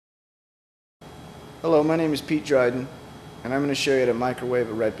Hello, my name is Pete Dryden, and I'm going to show you how to microwave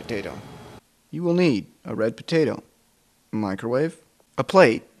a red potato. You will need a red potato, a microwave, a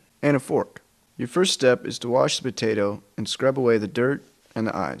plate, and a fork. Your first step is to wash the potato and scrub away the dirt and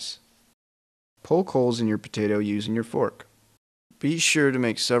the eyes. Poke holes in your potato using your fork. Be sure to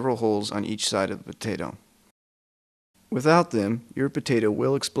make several holes on each side of the potato. Without them, your potato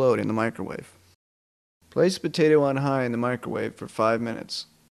will explode in the microwave. Place the potato on high in the microwave for 5 minutes.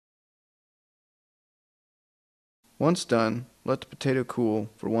 Once done, let the potato cool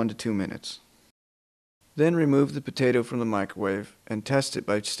for 1 to 2 minutes. Then remove the potato from the microwave and test it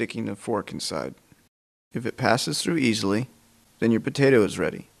by sticking the fork inside. If it passes through easily, then your potato is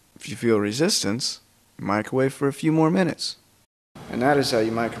ready. If you feel resistance, microwave for a few more minutes. And that is how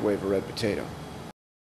you microwave a red potato.